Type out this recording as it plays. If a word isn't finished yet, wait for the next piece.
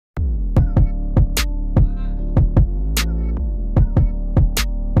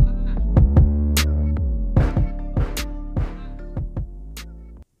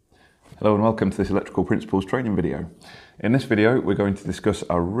Hello and welcome to this electrical principles training video. In this video we're going to discuss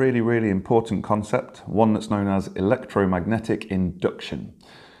a really important concept, one that's known as electromagnetic induction.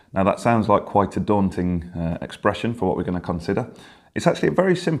 Now that sounds like quite a daunting expression for what we're going to consider. It's actually a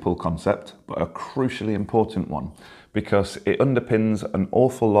very simple concept but a crucially important one because it underpins an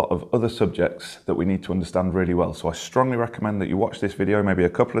awful lot of other subjects that we need to understand really well. So I strongly recommend that you watch this video maybe a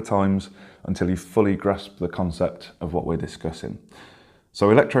couple of times until you fully grasp the concept of what we're discussing. So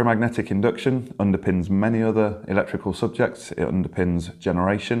electromagnetic induction underpins many other electrical subjects. It underpins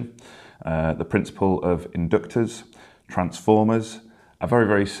generation, the principle of inductors, transformers. A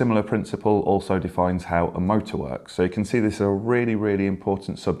very similar principle also defines how a motor works. So you can see this is a really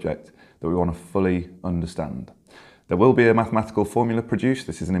important subject that we want to fully understand. There will be a mathematical formula produced.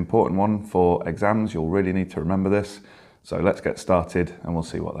 This is an important one for exams. You'll really need to remember this. So let's get started and we'll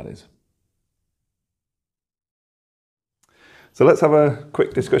see what that is. So let's have a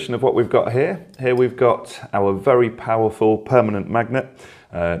quick discussion of what we've got here. Here we've got our very powerful permanent magnet.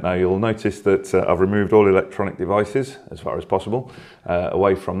 Now you'll notice that I've removed all electronic devices as far as possible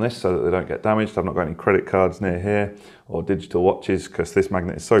away from this so that they don't get damaged. I've not got any credit cards near here or digital watches because this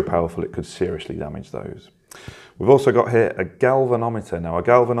magnet is so powerful it could seriously damage those. We've also got here a galvanometer. Now a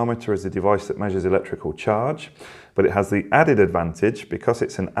galvanometer is a device that measures electrical charge, but it has the added advantage because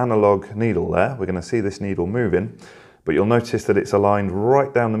it's an analog needle there. We're going to see this needle moving. But you'll notice that it's aligned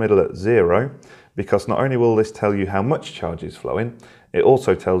right down the middle at 0 because not only will this tell you how much charge is flowing, it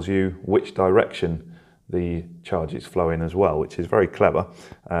also tells you which direction the charge is flowing as well, which is very clever.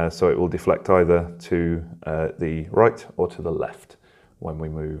 So it will deflect either to the right or to the left when we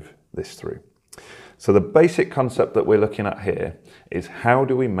move this through. So the basic concept that we're looking at here is how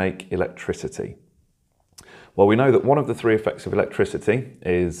do we make electricity? Well, we know that one of the three effects of electricity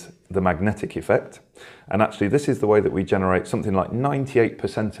is the magnetic effect. And actually, this is the way that we generate something like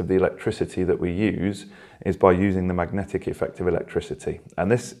 98% of the electricity that we use is by using the magnetic effect of electricity.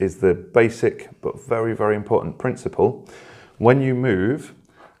 And this is the basic but very important principle. When you move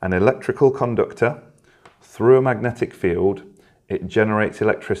an electrical conductor through a magnetic field, it generates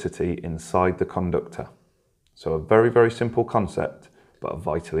electricity inside the conductor. So a very simple concept, but a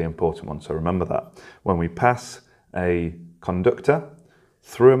vitally important one. So remember that. When we pass a conductor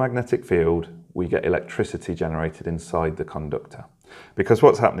through a magnetic field, we get electricity generated inside the conductor. Because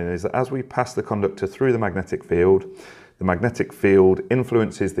what's happening is that as we pass the conductor through the magnetic field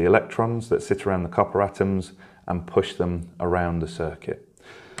influences the electrons that sit around the copper atoms and push them around the circuit.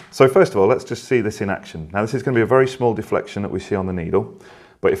 So first of all, let's just see this in action. Now this is going to be a very small deflection that we see on the needle,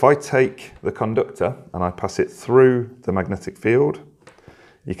 but if I take the conductor and I pass it through the magnetic field,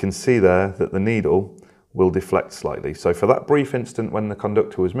 you can see there that the needle will deflect slightly. So for that brief instant when the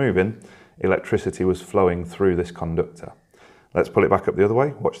conductor was moving, electricity was flowing through this conductor. Let's pull it back up the other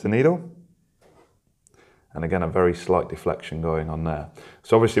way, watch the needle. And again, a very slight deflection going on there.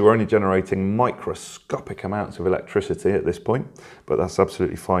 So obviously we're only generating microscopic amounts of electricity at this point, but that's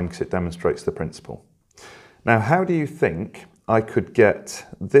absolutely fine because it demonstrates the principle. Now, how do you think I could get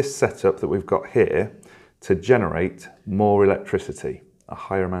this setup that we've got here to generate more electricity, a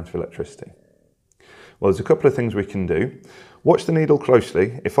higher amount of electricity? Well, there's a couple of things we can do. Watch the needle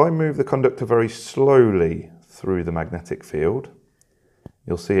closely. If I move the conductor very slowly through the magnetic field,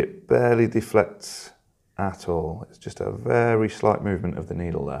 you'll see it barely deflects at all. It's just a very slight movement of the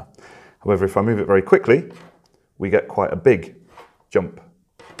needle there. However, if I move it very quickly, we get quite a big jump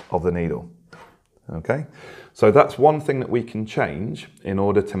of the needle. Okay, so that's one thing that we can change in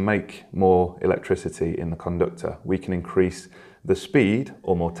order to make more electricity in the conductor. We can increase the speed,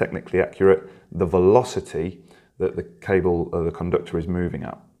 or more technically accurate, the velocity that the cable or the conductor is moving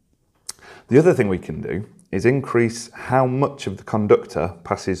at. The other thing we can do is increase how much of the conductor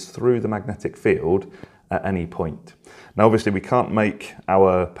passes through the magnetic field at any point. Now obviously we can't make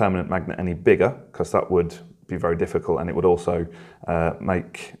our permanent magnet any bigger because that would be very difficult and it would also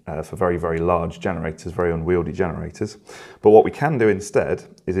make for very large generators, very unwieldy generators. But what we can do instead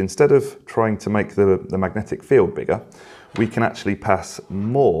is instead of trying to make the magnetic field bigger, we can actually pass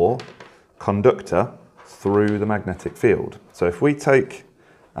more conductor through the magnetic field. So if we take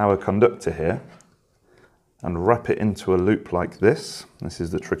our conductor here and wrap it into a loop like this is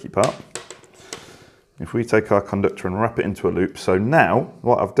the tricky part. If we take our conductor and wrap it into a loop, so now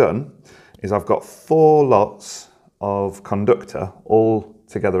what I've done is I've got 4 lots of conductor all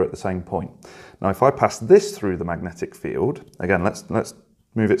together at the same point. Now if I pass this through the magnetic field, again let's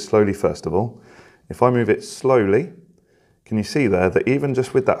move it slowly first of all. If I move it slowly, can you see there that even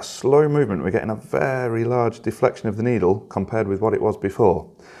just with that slow movement we're getting a very large deflection of the needle compared with what it was before.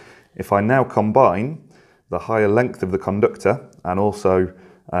 If I now combine the higher length of the conductor and also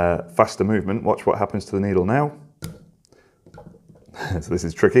faster movement, watch what happens to the needle now. So this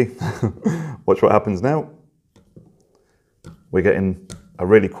is tricky. Watch what happens now. We're getting a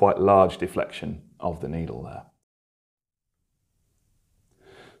really quite large deflection of the needle there.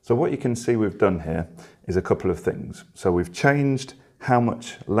 So what you can see we've done here is a couple of things. So we've changed how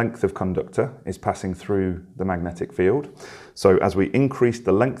much length of conductor is passing through the magnetic field. So as we increase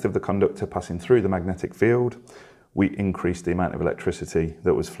the length of the conductor passing through the magnetic field, we increase the amount of electricity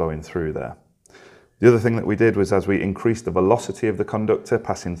that was flowing through there. The other thing that we did was, as we increased the velocity of the conductor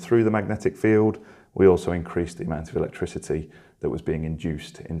passing through the magnetic field, we also increased the amount of electricity that was being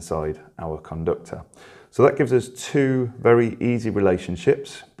induced inside our conductor. So that gives us two very easy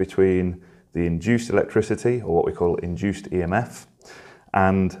relationships between the induced electricity, or what we call induced EMF,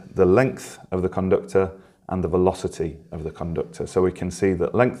 and the length of the conductor and the velocity of the conductor. So we can see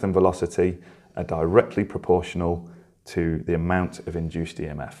that length and velocity are directly proportional to the amount of induced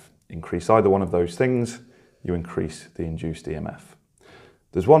EMF. Increase either one of those things, you increase the induced EMF.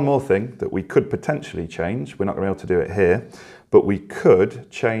 There's one more thing that we could potentially change. We're not going to be able to do it here, but we could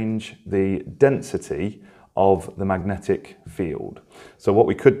change the density of the magnetic field. So what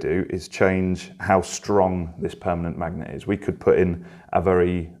we could do is change how strong this permanent magnet is. We could put in a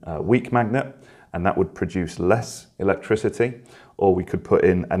very weak magnet, and that would produce less electricity, or we could put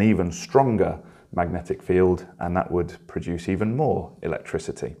in an even stronger magnetic field, and that would produce even more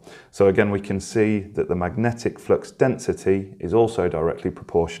electricity. So again, we can see that the magnetic flux density is also directly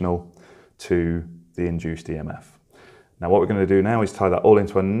proportional to the induced EMF. Now what we're going to do now is tie that all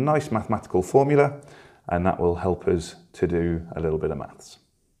into a nice mathematical formula, and that will help us to do a little bit of maths.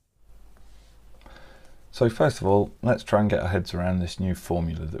 So first of all, let's try and get our heads around this new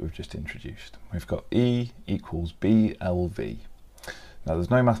formula that we've just introduced. We've got E equals BLV. Now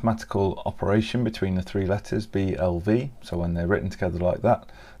there's no mathematical operation between the three letters BLV, so when they're written together like that,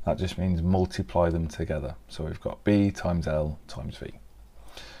 that just means multiply them together. So we've got B times L times V.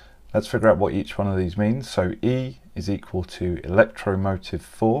 Let's figure out what each one of these means. So E is equal to electromotive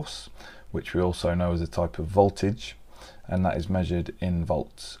force, which we also know as a type of voltage, and that is measured in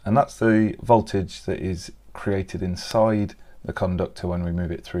volts. And that's the voltage that is created inside the conductor when we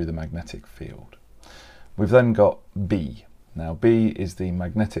move it through the magnetic field. We've then got B. Now B is the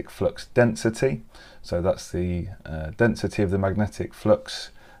magnetic flux density, so that's the density of the magnetic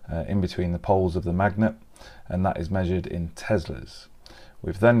flux in between the poles of the magnet, and that is measured in Teslas.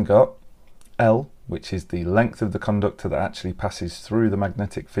 We've then got L, which is the length of the conductor that actually passes through the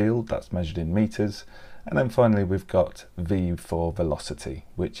magnetic field, that's measured in meters. And then finally we've got V for velocity,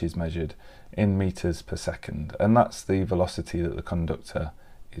 which is measured in meters per second, and that's the velocity that the conductor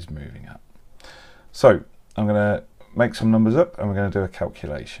is moving at. So I'm going to make some numbers up and we're going to do a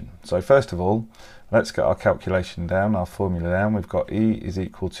calculation. So first of all, let's get our calculation down, our formula down. We've got E is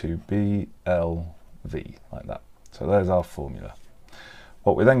equal to BLV, like that. So there's our formula.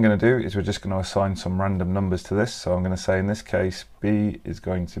 What we're then going to do is we're just going to assign some random numbers to this. So I'm going to say in this case B is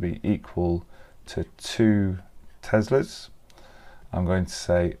going to be equal to 2 Teslas. I'm going to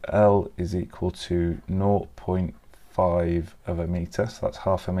say L is equal to 0.5 of a meter, so that's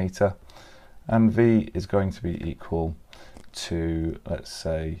half a meter. And V is going to be equal to, let's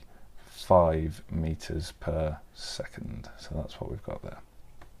say, 5 meters per second. So that's what we've got there.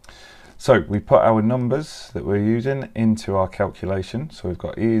 So we put our numbers that we're using into our calculation. So we've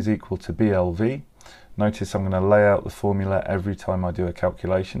got E is equal to BLV. Notice I'm going to lay out the formula every time I do a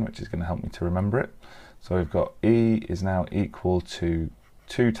calculation, which is going to help me to remember it. So we've got E is now equal to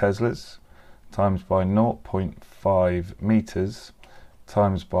 2 Teslas times by 0.5 meters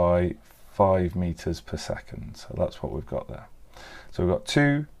times by 5 meters per second. So that's what we've got there. So we've got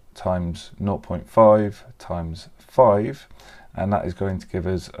 2 times 0.5 times 5, and that is going to give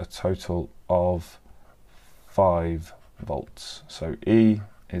us a total of 5 volts. So E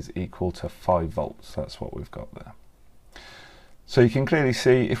is equal to 5 volts. That's what we've got there. So you can clearly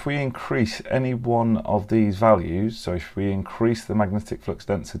see if we increase any one of these values, so if we increase the magnetic flux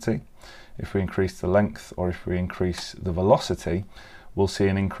density, if we increase the length, or if we increase the velocity, we'll see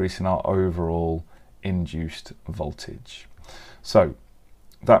an increase in our overall induced voltage. So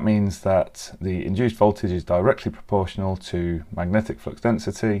that means that the induced voltage is directly proportional to magnetic flux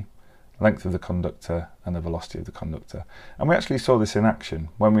density, length of the conductor, and the velocity of the conductor. And we actually saw this in action.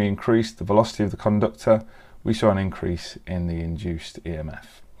 When we increased the velocity of the conductor, we saw an increase in the induced EMF.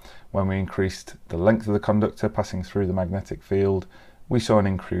 When we increased the length of the conductor passing through the magnetic field, we saw an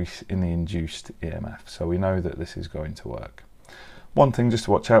increase in the induced EMF. So we know that this is going to work. One thing just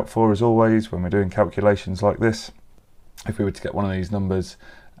to watch out for, as always, when we're doing calculations like this, if we were to get one of these numbers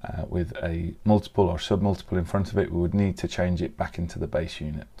with a multiple or submultiple in front of it, we would need to change it back into the base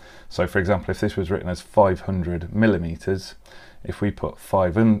unit. So for example, if this was written as 500 millimeters, if we put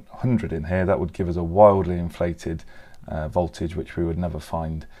 500 in here, that would give us a wildly inflated voltage, which we would never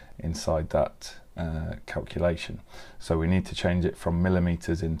find inside that calculation. So we need to change it from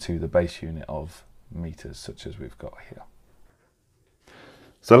millimeters into the base unit of meters, such as we've got here.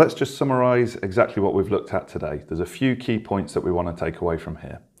 So let's just summarize exactly what we've looked at today. There's a few key points that we want to take away from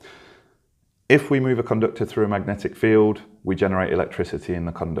here. If we move a conductor through a magnetic field, we generate electricity in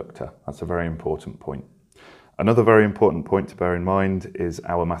the conductor. That's a very important point. Another very important point to bear in mind is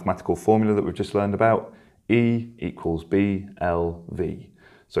our mathematical formula that we've just learned about, E equals BLV.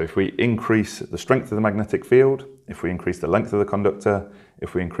 So if we increase the strength of the magnetic field, if we increase the length of the conductor,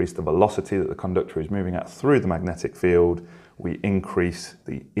 if we increase the velocity that the conductor is moving at through the magnetic field, we increase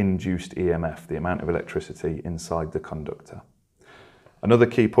the induced EMF, the amount of electricity inside the conductor. Another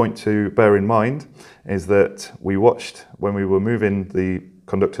key point to bear in mind is that we watched when we were moving the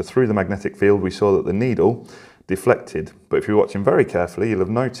conductor through the magnetic field, we saw that the needle deflected. But if you're watching very carefully, you'll have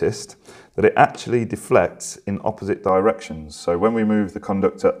noticed that it actually deflects in opposite directions. So when we move the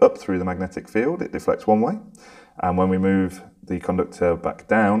conductor up through the magnetic field, it deflects one way. And when we move the conductor back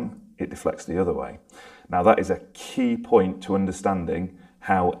down, it deflects the other way. Now that is a key point to understanding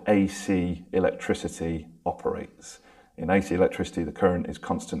how AC electricity operates. In AC electricity, the current is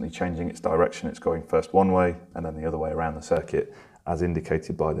constantly changing its direction. It's going first one way and then the other way around the circuit, as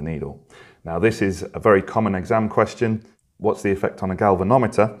indicated by the needle. Now this is a very common exam question. What's the effect on a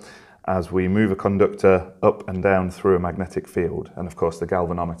galvanometer as we move a conductor up and down through a magnetic field? And of course the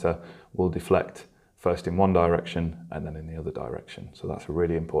galvanometer will deflect first in one direction and then in the other direction. So that's a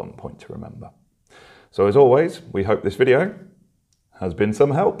really important point to remember. So as always, we hope this video has been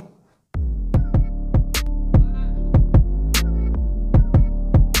some help.